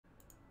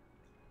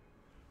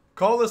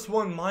Call this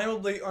one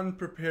mildly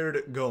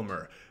unprepared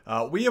Gomer.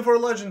 We have our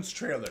Legends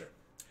trailer.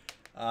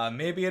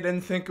 Maybe I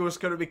didn't think it was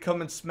going to be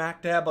coming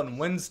smack dab on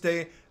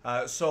Wednesday,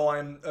 so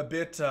I'm a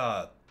bit,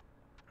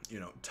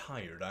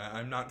 tired.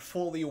 I'm not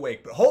fully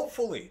awake, but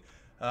hopefully,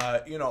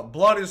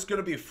 blood is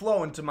going to be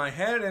flowing to my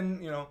head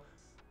and,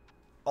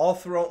 all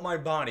throughout my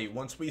body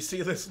once we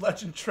see this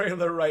Legend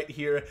trailer right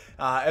here.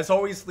 As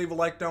always, leave a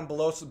like down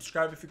below,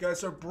 subscribe if you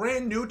guys are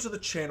brand new to the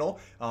channel.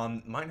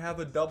 Might have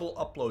a double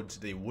upload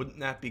today. Wouldn't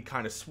that be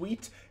kind of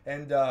sweet?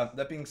 And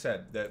that being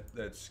said,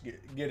 let's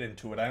get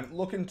into it. I'm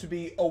looking to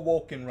be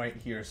awoken right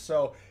here.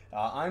 So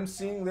I'm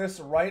seeing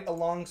this right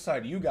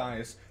alongside you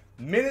guys.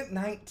 Minute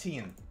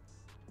 19.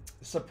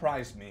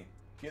 Surprised me.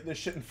 Get this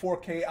shit in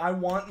 4K. I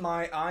want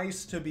my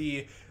eyes to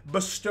be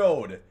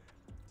bestowed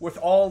with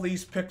all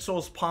these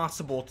pixels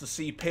possible to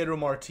see Pedro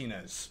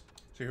Martinez.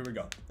 So here we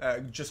go.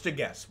 Just a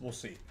guess. We'll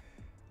see.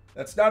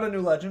 That's not a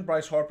new legend.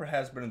 Bryce Harper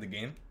has been in the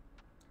game.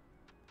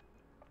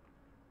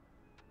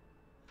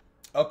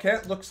 Okay,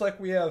 it looks like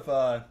we have...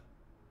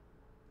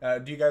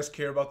 do you guys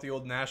care about the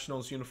old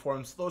Nationals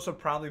uniforms? Those have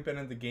probably been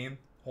in the game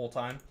the whole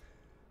time.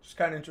 Just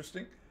kind of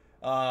interesting.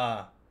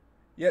 Yeah,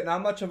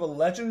 not much of a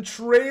Legend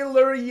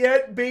trailer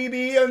yet,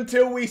 baby,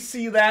 until we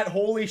see that.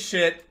 Holy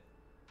shit.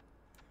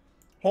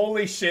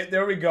 Holy shit,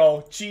 there we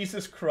go.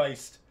 Jesus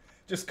Christ.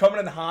 Just coming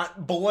in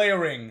hot,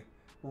 blaring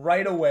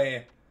right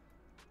away.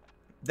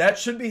 That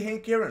should be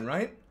Hank Aaron,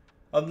 right?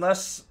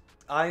 Unless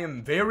I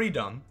am very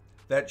dumb.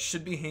 That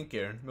should be Hank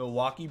Aaron.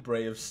 Milwaukee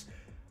Braves.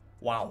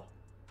 Wow.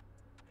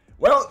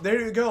 Well,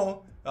 there you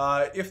go.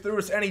 If there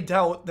was any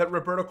doubt that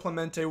Roberto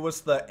Clemente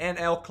was the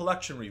NL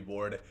Collection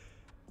Reward.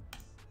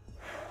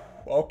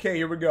 Okay,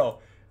 here we go.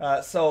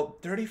 So,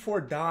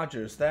 34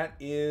 Dodgers.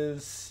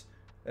 That's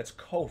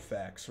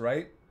Koufax,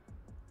 right?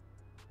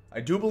 I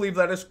do believe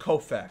that is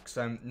Koufax.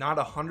 I'm not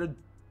 100%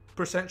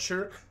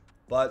 sure,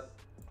 but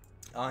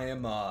I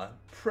am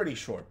pretty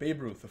sure.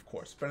 Babe Ruth, of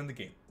course, been in the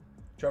game.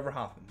 Trevor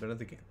Hoffman, been in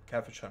the game.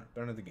 Catfish Hunter,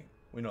 been in the game.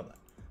 We know that.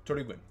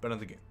 Tony Gwynn, been in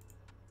the game.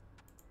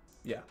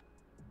 Yeah.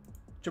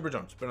 Chipper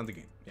Jones, been in the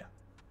game. Yeah.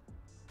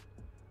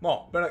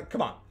 Maul,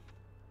 come on.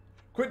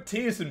 Quit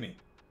teasing me.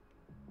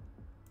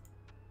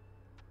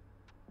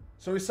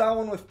 So we saw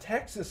one with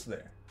Texas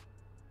there.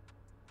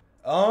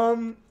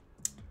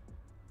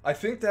 I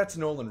think that's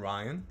Nolan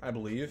Ryan, I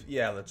believe.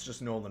 Yeah, that's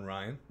just Nolan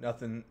Ryan.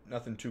 Nothing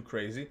too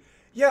crazy.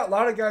 Yeah, a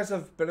lot of guys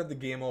have been at the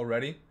game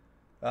already.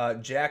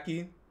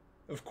 Jackie,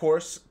 of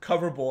course.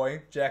 Cover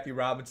boy, Jackie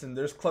Robinson.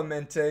 There's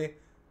Clemente.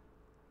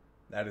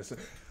 That is...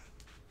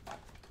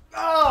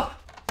 Oh,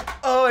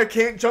 I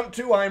can't jump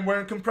too. I'm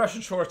wearing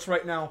compression shorts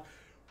right now.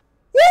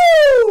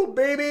 Woo,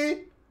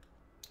 baby!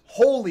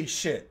 Holy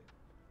shit.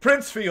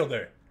 Prince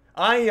Fielder.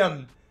 I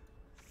am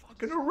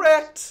fucking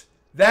erect.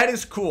 That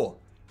is cool.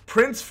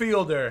 Prince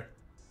Fielder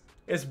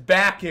is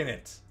back in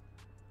it.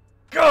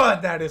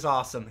 God, that is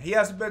awesome. He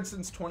hasn't been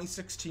since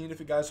 2016, if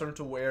you guys aren't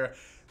aware.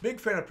 Big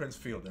fan of Prince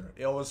Fielder.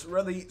 It was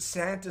really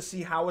sad to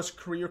see how his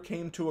career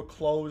came to a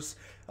close.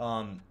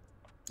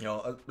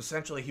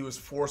 Essentially he was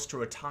forced to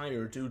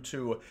retire due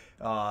to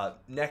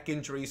neck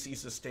injuries he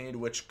sustained,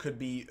 which could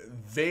be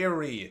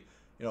very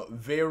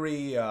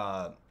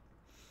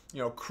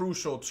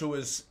crucial to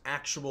his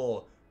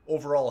actual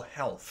overall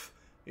health.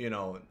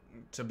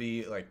 To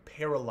be like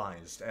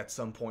paralyzed at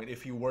some point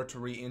if you were to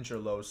re-injure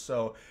those.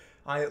 So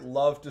I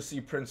love to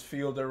see Prince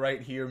Fielder right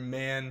here,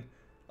 man.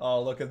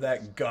 Oh, look at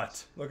that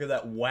gut. Look at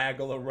that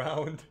waggle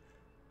around.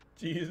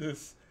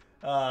 Jesus.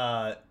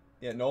 Yeah,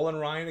 Nolan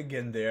Ryan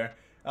again there.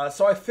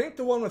 So I think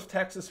the one with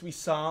Texas we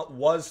saw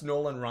was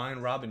Nolan Ryan,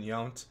 Robin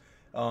Yount.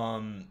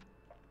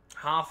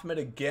 Hoffman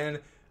again.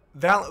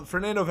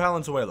 Fernando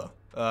Valenzuela.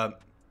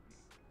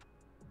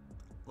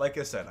 Like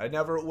I said, I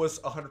never was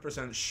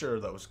 100% sure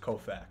that was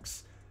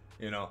Koufax.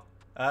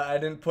 I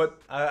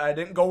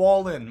didn't go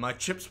all in. My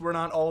chips were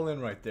not all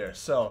in right there.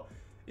 So,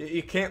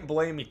 you can't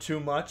blame me too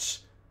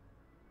much.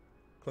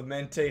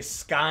 Clemente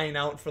skying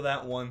out for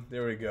that one.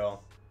 There we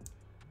go.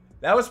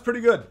 That was pretty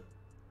good.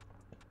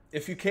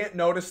 If you can't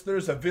notice,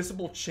 there's a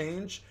visible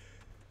change.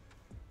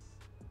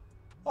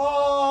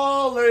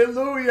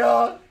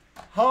 Hallelujah!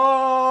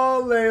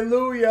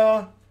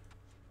 Hallelujah!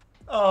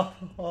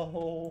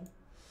 Oh.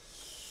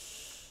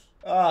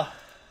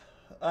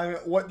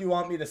 What do you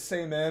want me to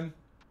say, man?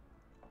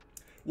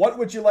 What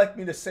would you like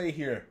me to say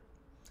here?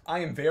 I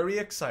am very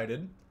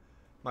excited.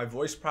 My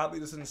voice probably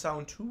doesn't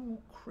sound too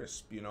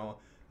crisp,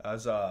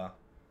 as a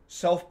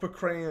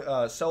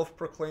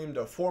self-proclaimed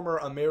former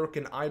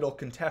American Idol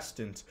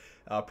contestant.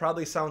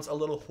 Probably sounds a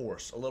little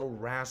hoarse, a little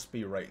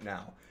raspy right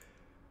now.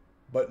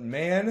 But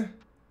man,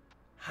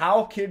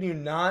 how can you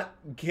not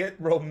get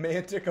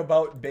romantic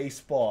about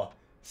baseball?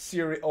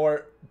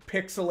 Or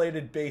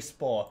pixelated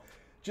baseball.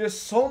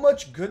 Just so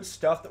much good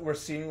stuff that we're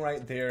seeing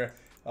right there.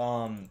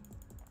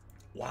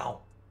 Wow.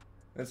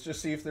 Let's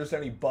just see if there's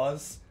any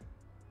buzz.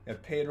 And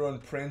Pedro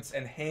and Prince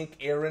and Hank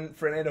Aaron,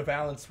 Fernando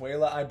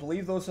Valenzuela. I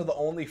believe those are the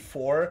only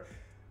four.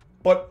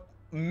 But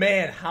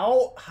man,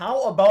 how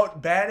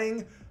about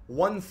batting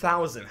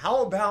 1,000?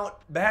 How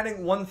about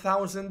batting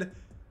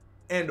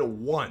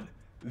 1,001?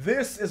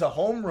 This is a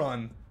home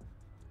run.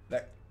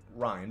 That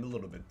rhymed a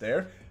little bit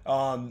there.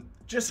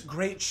 Just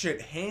great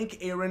shit. Hank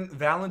Aaron,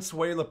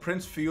 Valenzuela,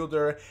 Prince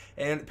Fielder,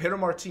 and Pedro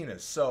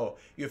Martinez. So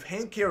you have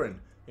Hank Aaron.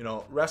 You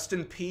know, rest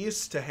in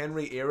peace to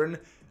Henry Aaron,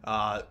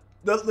 the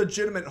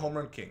legitimate home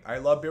run king. I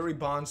love Barry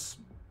Bonds.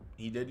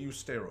 He did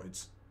use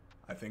steroids.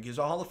 I think he's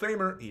a Hall of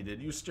Famer. He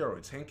did use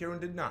steroids. Hank Aaron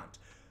did not.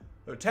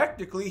 So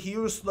technically, he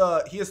has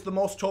the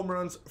most home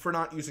runs for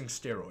not using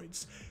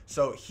steroids.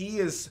 So he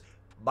is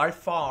by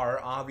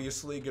far,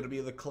 obviously, going to be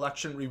the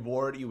collection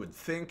reward, you would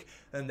think.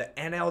 Then the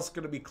NL is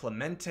going to be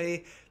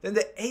Clemente. Then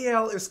the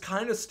AL is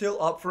kind of still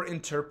up for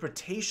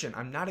interpretation.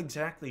 I'm not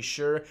exactly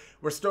sure.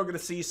 We're still going to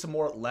see some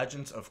more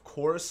legends, of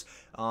course.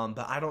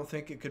 But I don't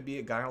think it could be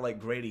a guy like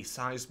Grady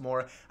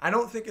Sizemore. I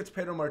don't think it's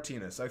Pedro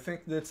Martinez. I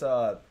think that's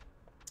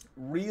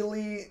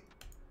really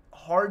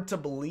hard to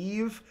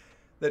believe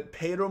that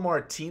Pedro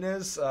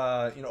Martinez,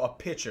 a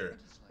pitcher,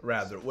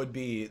 rather, would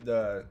be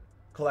the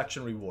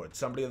collection reward.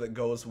 Somebody that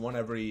goes one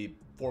every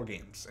 4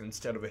 games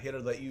instead of a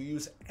hitter that you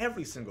use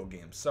every single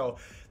game. So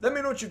let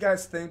me know what you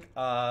guys think.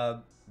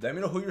 Let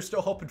me know who you're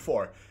still hoping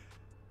for.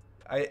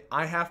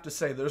 I have to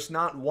say, there's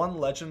not one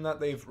legend that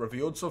they've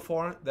revealed so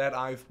far that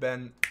I've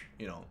been,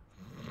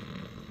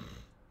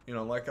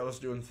 like I was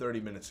doing 30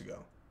 minutes ago.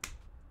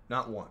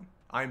 Not one.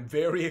 I'm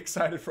very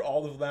excited for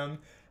all of them.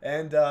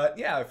 And,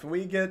 yeah, if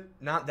we get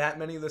not that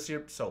many this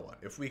year, so what?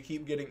 If we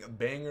keep getting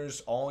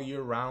bangers all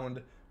year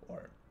round,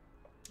 or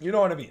you know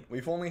what I mean.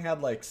 We've only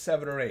had like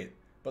 7 or 8,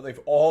 but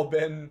they've all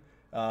been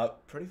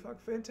pretty fucking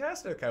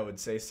fantastic, I would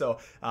say. So,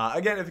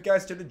 again, if you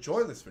guys did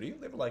enjoy this video,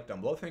 leave a like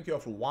down below. Thank you all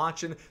for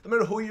watching. Let me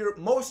know who you're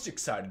most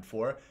excited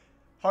for.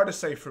 Hard to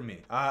say for me.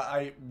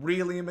 I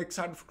really am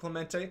excited for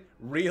Clemente.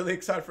 Really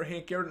excited for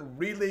Hank Aaron.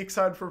 Really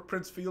excited for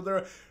Prince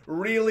Fielder.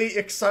 Really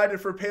excited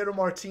for Pedro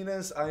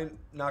Martinez. I'm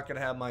not going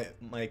to have my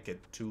mic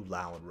get too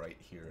loud right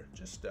here.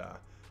 Just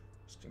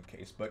in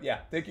case. But yeah,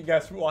 thank you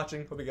guys for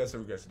watching. Hope you guys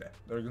have a great day.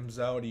 There comes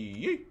out.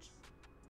 Yeet.